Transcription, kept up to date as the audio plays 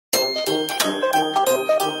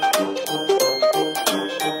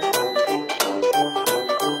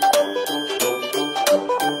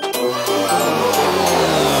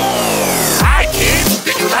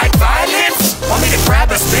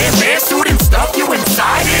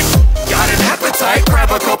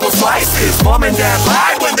mom and dad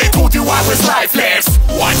lied when they told you I was lifeless.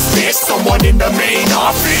 What's this? Someone in the main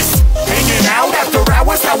office? Hanging out after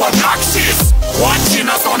hours, how obnoxious. Watching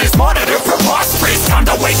us on his monitor, preposterous. Time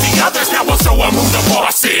to wake the others, now we'll show him who the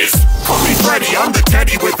boss is. Call me Freddy, I'm the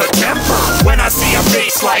teddy with a temper. When I see a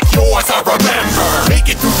face like yours, I remember.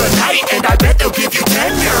 Make it through the night and I bet they'll give you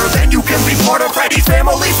tenure. Then you can be part of Freddy's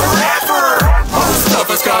family forever. Most of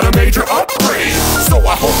us got a major upgrade, so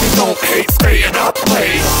I hope you don't hate staying up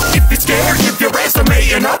late. If you're scared, give your resume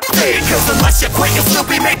an update, cause unless you quit, you'll still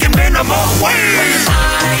be making minimum wage. When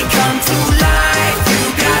I come to life, you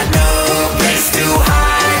got no place to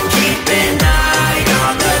hide. Keep an eye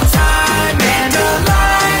on the time and a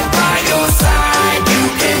life by your side. You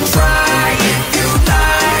can try if you'd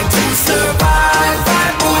like to survive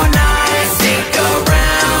 5 more nights. Stick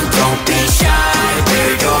around, don't be shy.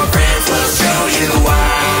 We're your friends, we'll show you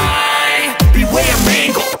why. Beware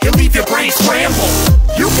Mangle, he'll leave your brain scrambled.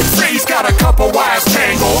 You can say he's got a couple wires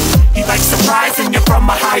tangled. He likes surprising you from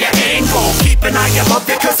a higher angle. Keep an eye above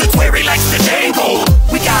it cause it's where he likes to dangle.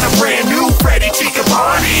 We got a brand new Freddy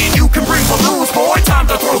Chicabani. You can bring balloons, boy, time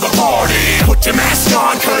to throw the party. Put your mask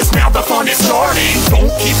on cause now the fun is starting.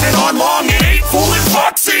 Don't keep it on long, it ain't full and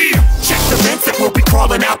foxy. Check the vents that we'll be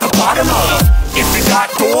crawling out the bottom of. If you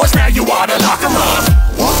got doors, now you oughta lock them up.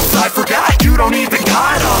 Whoops, I forgot, you don't even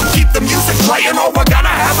got them. Keep the music playing or we're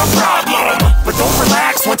gonna have a problem. But don't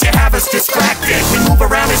relax once you have us distracted. We move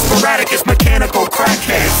around as sporadic as mechanical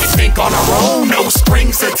crackheads. We think on our own, no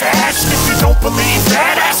strings attached. If you don't believe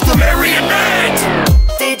that, ask the marionette.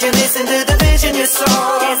 Did you listen to the vision you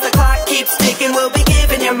saw? As the clock keeps ticking, we'll be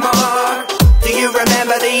giving you more. Do you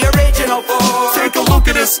remember the original four? Take a look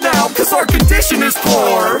at us now, cause our condition is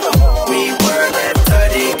poor. We were left to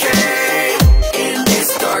decay in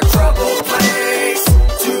this dark, troubled place.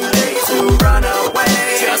 Too late to run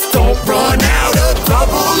away. Just don't run out of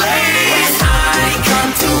double A's. When I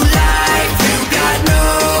come to life, you got no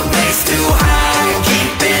place to hide.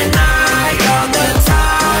 Keep an eye on the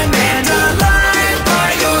time and a life by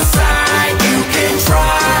your side. You can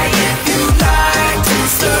try if you'd like to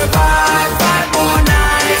survive 5 more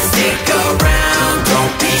nights. Stick around,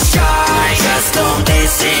 don't be shy. Just don't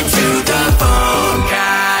listen to the phone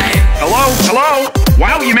guy. Hello? Hello?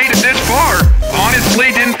 Wow, you made it this far. Honestly,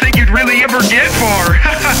 didn't think you'd really ever get far.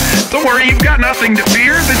 Don't worry, you've got nothing to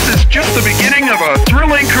fear. This is just the beginning of a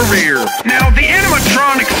thrilling career. Now, the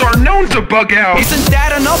animatronics are known to bug out. Isn't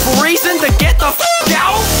that enough reason to get the f***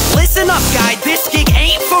 out? Listen up, guy, this gig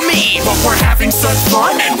ain't for me. But we're having such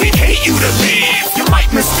fun and we'd hate you to leave. You might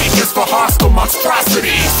mistake us for hostile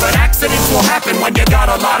monstrosities, but accidents will happen when you got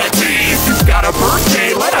a lot of teeth. If you've got a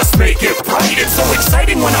birthday, let us make it bright. It's so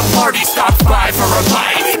exciting when a party stops by for a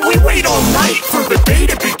bite. I mean, we wait all night for the day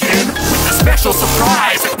to begin.